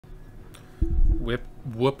Whip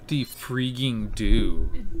whoop-de freaking do.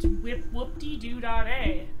 Whip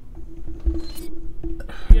whoop-de-doo-dot-a.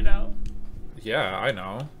 You know? Yeah, I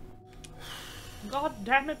know. God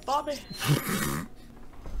damn it, Bobby.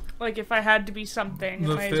 Like, if I had to be something,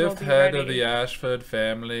 The I might as well fifth be head ready. of the Ashford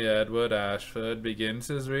family, Edward Ashford, begins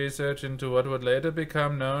his research into what would later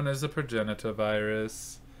become known as the progenitor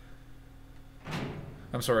virus.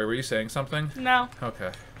 I'm sorry, were you saying something? No.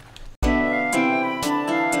 Okay.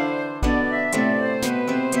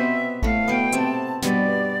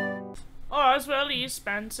 Oswald E.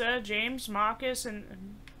 Spencer, James Marcus,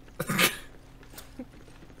 and...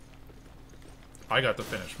 I got to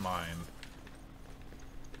finish mine.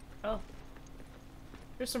 Oh.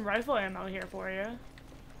 There's some rifle ammo here for you.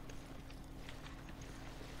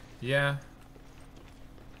 Yeah.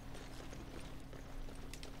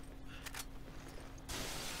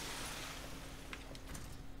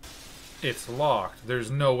 It's locked.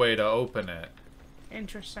 There's no way to open it.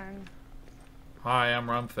 Interesting. Hi, I'm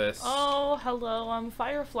Rumpus. Oh, hello, I'm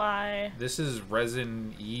Firefly. This is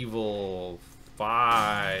Resident Evil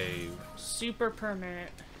 5. Super permit.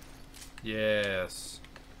 Yes.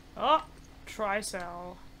 Oh,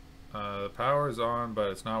 Tricell. The power's on, but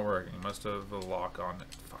it's not working. Must have a lock on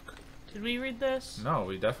it. Fuck. Did we read this? No,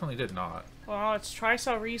 we definitely did not. Well, it's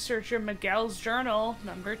Tricell researcher Miguel's journal,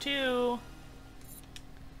 number 2.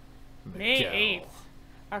 May 8th.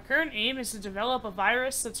 Our current aim is to develop a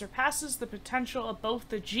virus that surpasses the potential of both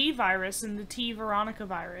the G virus and the T Veronica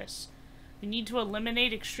virus. We need to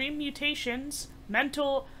eliminate extreme mutations,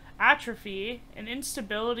 mental atrophy, and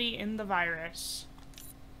instability in the virus.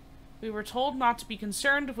 We were told not to be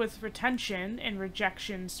concerned with retention and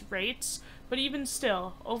rejection rates, but even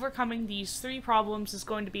still, overcoming these 3 problems is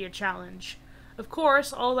going to be a challenge. Of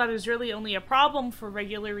course, all that is really only a problem for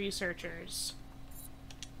regular researchers.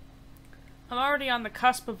 I'm already on the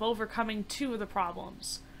cusp of overcoming 2 of the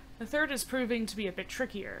problems. The third is proving to be a bit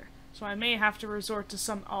trickier, so I may have to resort to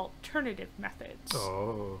some alternative methods.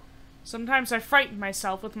 Oh. Sometimes I frighten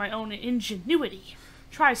myself with my own ingenuity.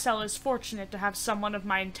 Tricell is fortunate to have someone of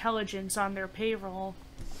my intelligence on their payroll.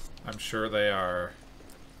 I'm sure they are.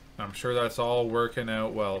 I'm sure that's all working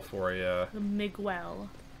out well for you. The Miguel.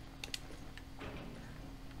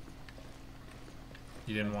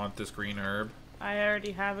 You didn't want this green herb? I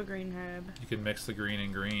already have a green herb. You can mix the green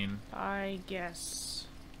and green. I guess.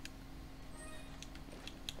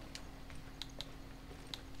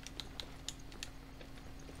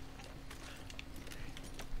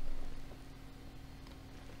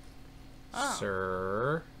 Oh.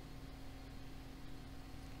 Sir?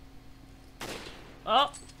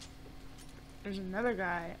 Oh! There's another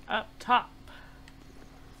guy up top.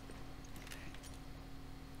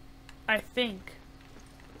 I think.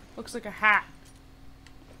 Looks like a hat.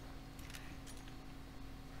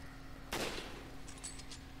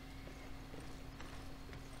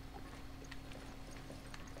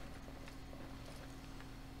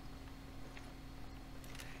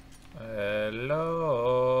 Hello?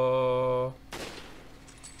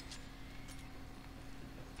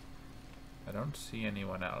 I don't see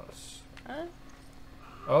anyone else. Huh?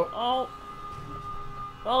 Oh. Oh.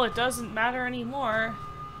 Well, it doesn't matter anymore.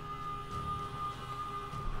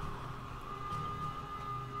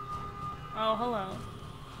 Oh, hello.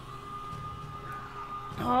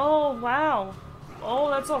 Oh, wow. Oh,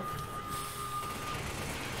 that's a...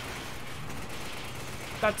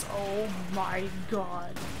 That's... Oh my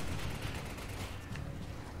god.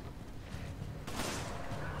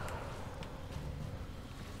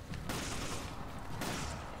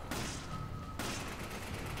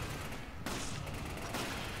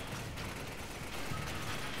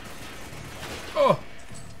 Oh!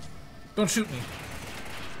 Don't shoot me.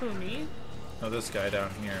 Who, me? No, this guy down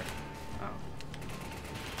here. Oh.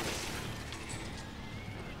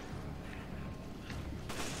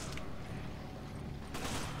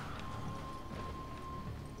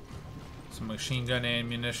 Some machine gun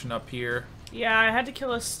ammunition up here. Yeah, I had to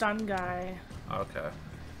kill a stun guy. Okay.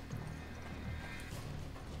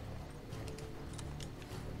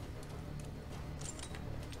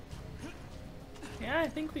 Yeah, I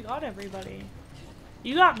think we got everybody.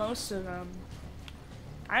 You got most of them.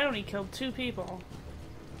 I only killed 2 people.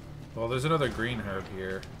 Well, there's another green herb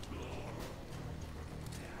here.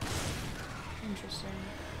 Interesting.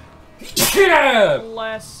 Yeah!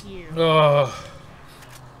 Bless you. Oh.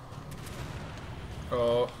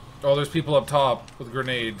 Oh. Oh, there's people up top with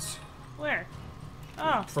grenades. Where?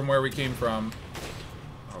 Oh. From where we came from.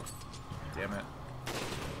 Oh, damn it.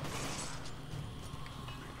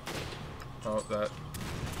 Oh, that.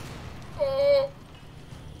 Oh!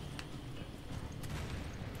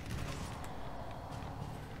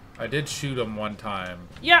 I did shoot him one time.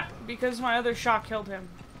 Yeah, because my other shot killed him.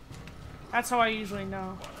 That's how I usually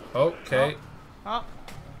know. Okay. Oh.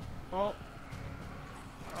 Oh.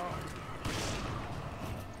 Oh.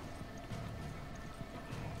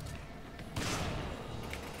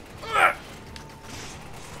 Ah!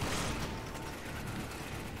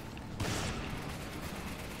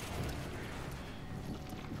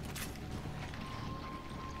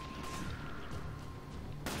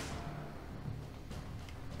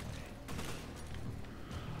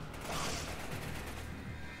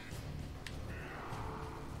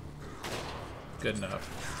 Good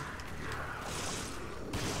enough.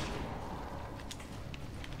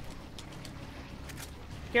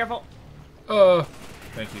 Careful.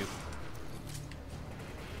 Thank you.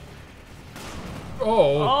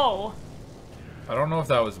 Oh. Oh. I don't know if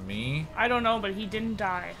that was me. I don't know, but he didn't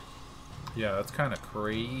die. Yeah, that's kind of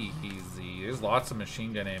crazy. There's lots of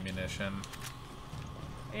machine gun ammunition.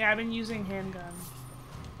 Yeah, I've been using handgun.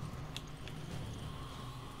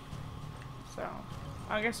 So,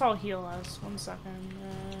 I guess I'll heal us. 1 second.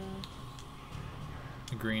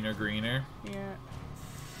 Greener, greener. Yeah.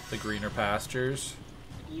 The greener pastures.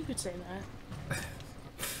 You could say that.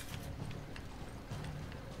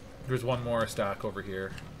 There's one more stack over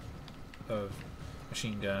here of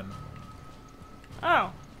machine gun.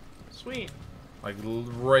 Oh, sweet. Like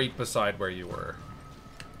right beside where you were.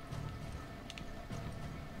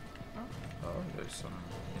 Oh, there's some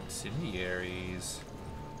incendiaries.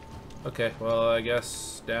 Okay, well, I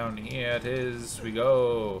guess down here it is. We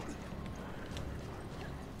go.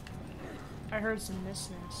 I heard some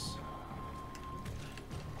missness.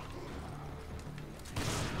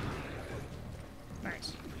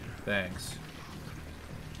 Nice. Thanks.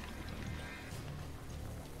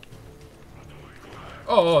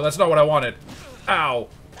 Oh, that's not what I wanted. Ow.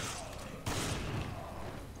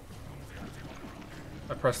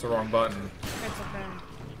 I pressed the wrong button. It's okay.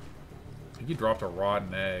 I think you dropped a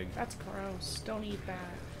rotten egg. That's gross. Don't eat that.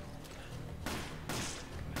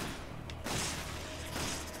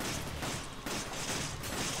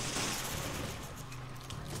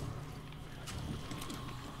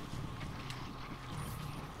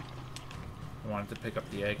 I wanted to pick up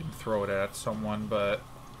the egg and throw it at someone, but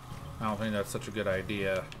I don't think that's such a good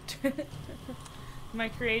idea.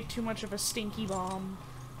 Might create too much of a stinky bomb.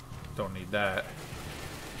 Don't need that.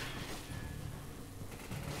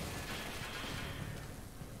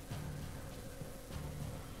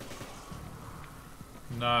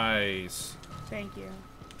 Nice. Thank you.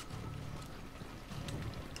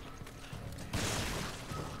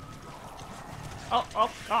 Oh,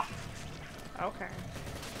 oh, oh. Okay.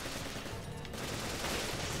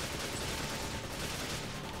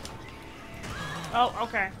 Oh,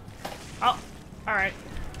 okay. Oh, alright.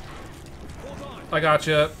 I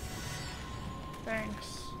gotcha.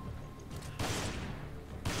 Thanks.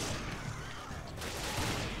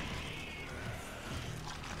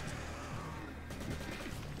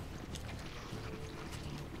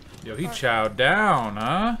 Yo, he chowed down,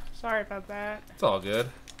 huh? Sorry about that. It's all good.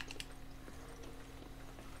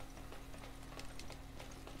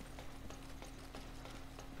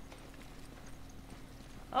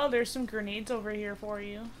 Oh, there's some grenades over here for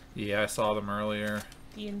you. Yeah, I saw them earlier.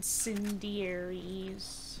 The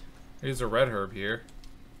incendiaries. There's a red herb here.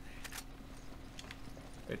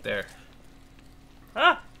 Right there.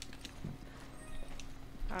 Ah!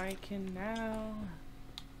 I can now...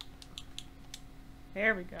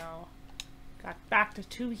 There we go. Got back to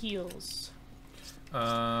 2 heals.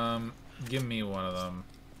 Give me one of them.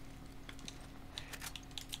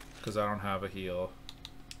 Because I don't have a heal.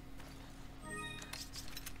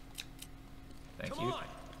 Thank you.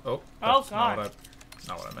 Oh, Oh, that's God.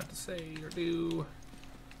 not what I meant to say or do.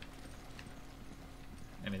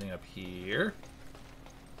 Anything up here?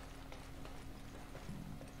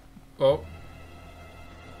 Oh.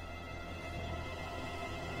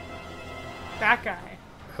 That guy.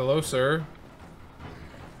 Hello, sir.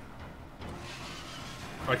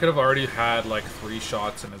 I could have already had like 3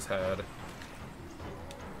 shots in his head.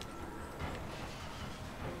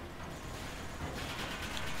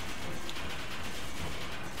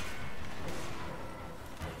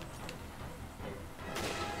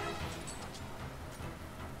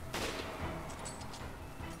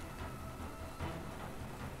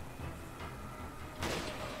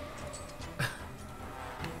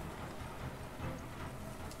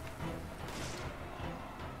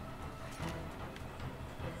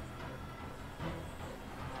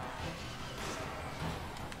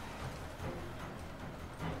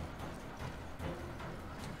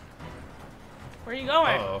 Where are you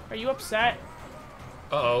going? Uh-oh. Are you upset?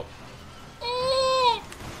 Uh-oh.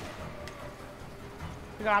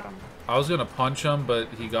 I got him. I was gonna punch him, but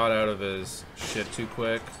he got out of his shit too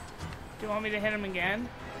quick. Do you want me to hit him again?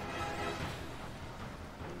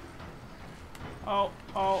 Oh,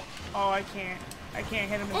 I can't. I can't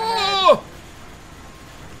hit him in the head.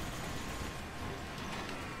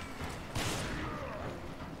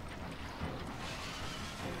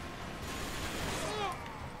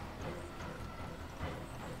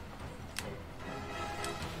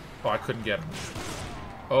 Oh, I couldn't get him.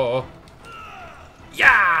 Oh.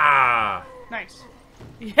 Yeah! Nice.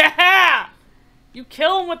 Yeah! You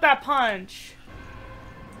kill him with that punch.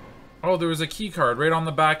 Oh, there was a key card right on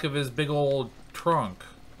the back of his big old trunk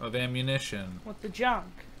of ammunition. With the junk.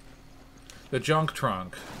 The junk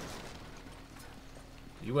trunk.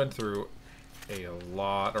 You went through a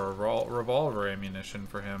lot of revolver ammunition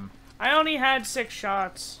for him. I only had 6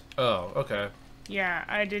 shots. Oh, okay. Yeah,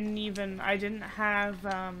 I didn't have,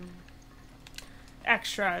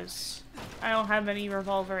 extras. I don't have any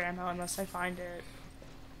revolver ammo unless I find it.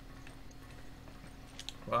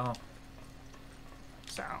 Well.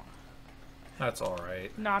 So. That's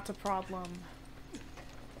alright. Not a problem.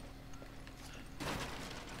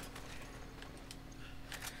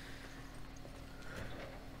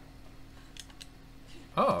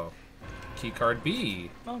 Oh. Keycard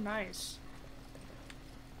B. Oh, nice.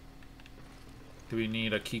 Do we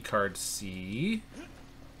need a keycard C?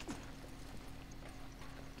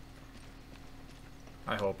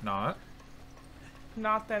 I hope not.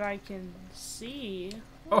 Not that I can see.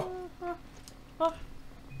 Oh. Oh.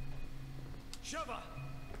 Sheva!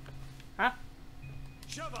 Huh?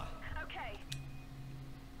 Sheva! Okay.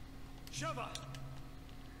 Sheva! What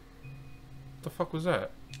the fuck was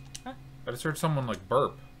that? Huh? I just heard someone like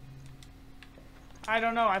burp. I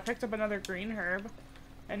don't know. I picked up another green herb.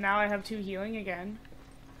 And now I have 2 healing again.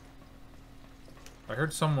 I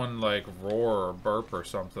heard someone like roar or burp or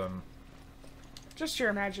something. Just your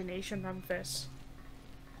imagination, Memphis.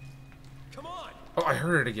 Come on! Oh, I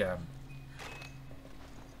heard it again.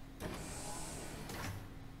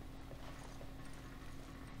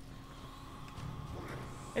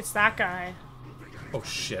 It's that guy. Oh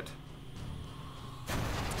shit.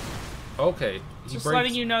 Okay. Just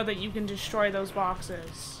letting you know that you can destroy those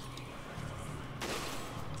boxes.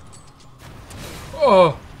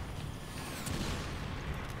 Oh!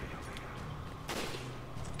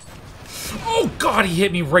 Oh god, he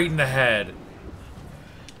hit me right in the head.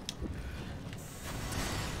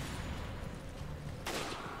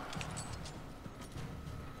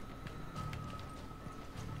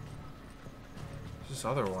 This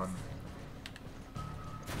other one.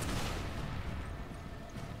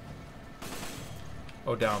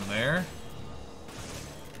 Oh, down there?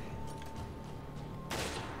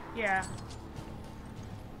 Yeah.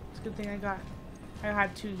 It's a good thing I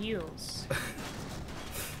had 2 heals.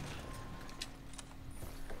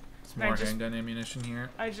 Some more handgun ammunition here.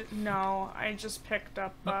 I just picked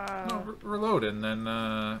up, No, reload and then,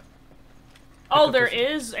 Oh, there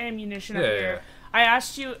is ammunition up Yeah, here. yeah. I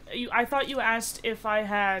asked you, I thought you asked if I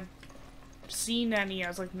had seen any. I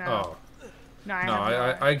was like, no. Oh. No, I No,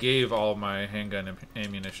 haven't. I gave all my handgun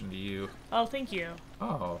ammunition to you. Oh, thank you.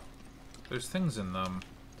 Oh. There's things in them.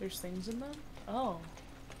 There's things in them? Oh.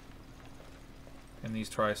 In these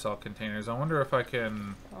tri-cell containers. I wonder if I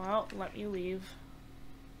can... Well, let me leave.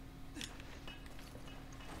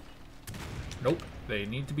 Nope. They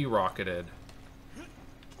need to be rocketed.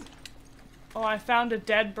 Oh, I found a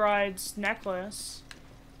dead bride's necklace.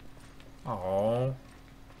 Oh.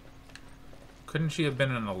 Couldn't she have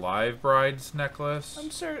been an alive bride's necklace? I'm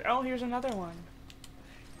sure. Oh, here's another one.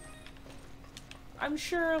 I'm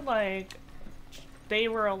sure, like, they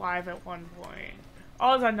were alive at one point.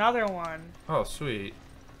 Oh, there's another one. Oh, sweet.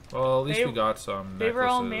 Well, at least we got some necklaces. They were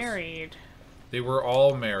all married. They were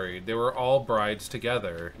all married. They were all brides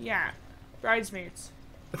together. Yeah. Bridesmaids.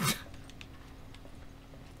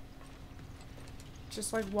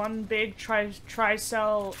 Just like one big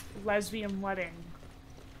tri-cell lesbian wedding.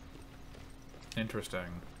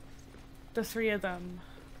 Interesting. The 3 of them.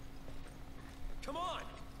 Come on!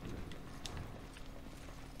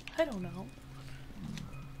 I don't know.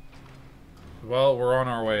 Well, we're on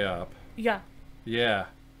our way up. Yeah. Yeah.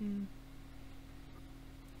 Mm.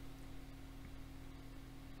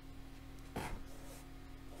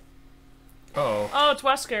 Uh-oh. Oh, it's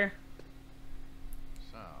Wesker.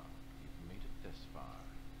 So, you've made it this far.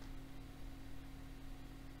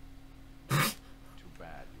 Too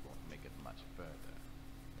bad you won't make it much further.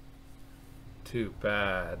 Too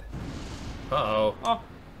bad. Uh-oh. Oh.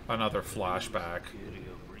 Another flashback.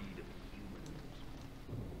 Superior breed of humans,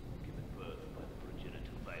 given birth by the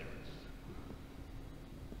progenitor virus.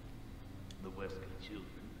 The Wesker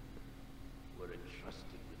children were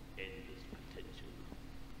entrusted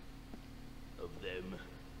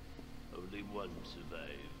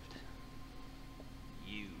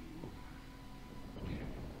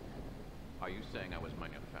saying I was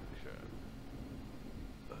manufactured.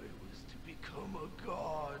 I was to become a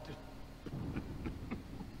god.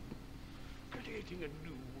 Creating a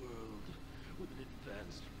new world with an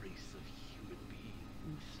advanced race of human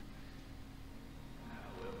beings.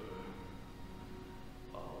 However,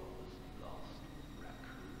 all was lost with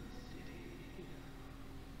Raccoon City.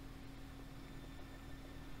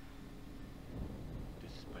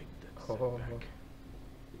 Despite that setback,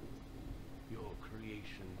 your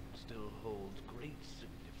creation still holds great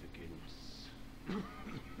significance.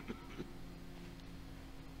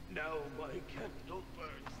 Now my candle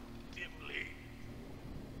burns dimly.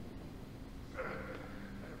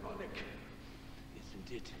 Ironic,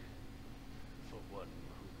 isn't it? For one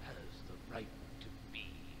who has the right to be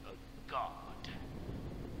a god.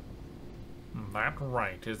 That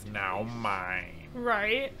right is now mine.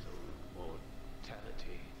 Right.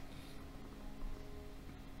 Mortality.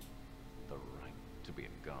 The right to be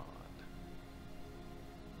a god.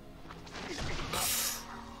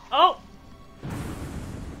 Oh!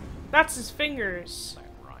 That's his fingers.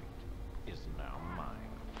 That right is now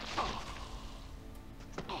mine.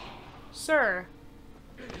 Sir.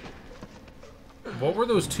 What were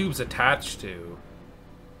those tubes attached to?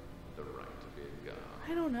 The right to be a god.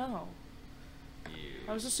 I don't know.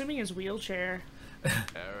 I was assuming his wheelchair.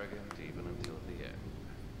 Arrogant even until the end.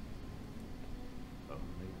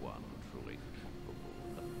 Only one truly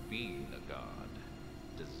capable of being a god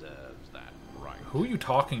deserves that right. Who are you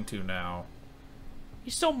talking to now?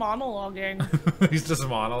 He's still monologuing. He's just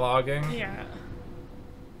monologuing? Yeah.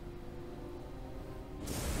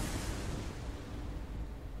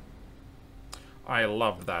 I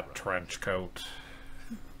love that trench coat.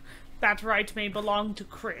 That right may belong to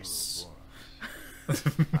Chris. I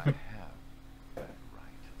have that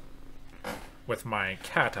right. With my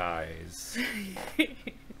cat eyes.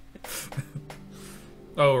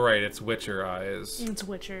 Oh, right, it's Witcher eyes. It's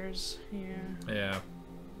Witchers, yeah. Yeah.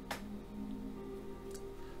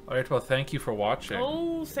 Alright, well, thank you for watching.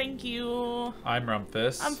 Oh, thank you. I'm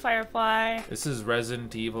Rumpus. I'm Firefly. This is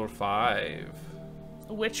Resident Evil 5.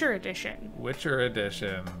 Witcher edition. Witcher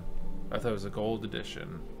edition. I thought it was a gold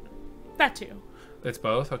edition. That too. It's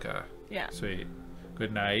both? Okay. Yeah. Sweet.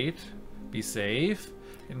 Good night. Be safe.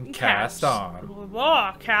 And cast on.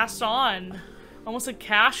 Oh, cast on. Almost a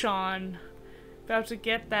cash on. About to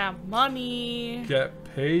get that money. Get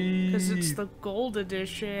paid. Because it's the gold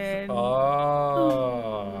edition.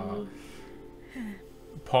 Oh.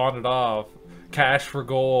 Pawn it off. Cash for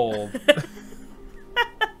gold.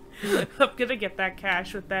 I'm gonna get that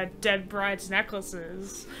cash with that dead bride's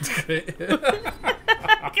necklaces.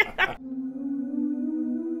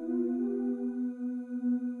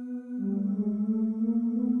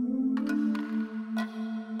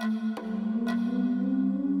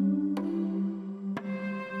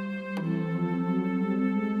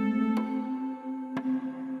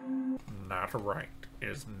 That right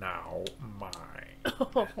is now mine.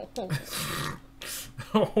 Oh.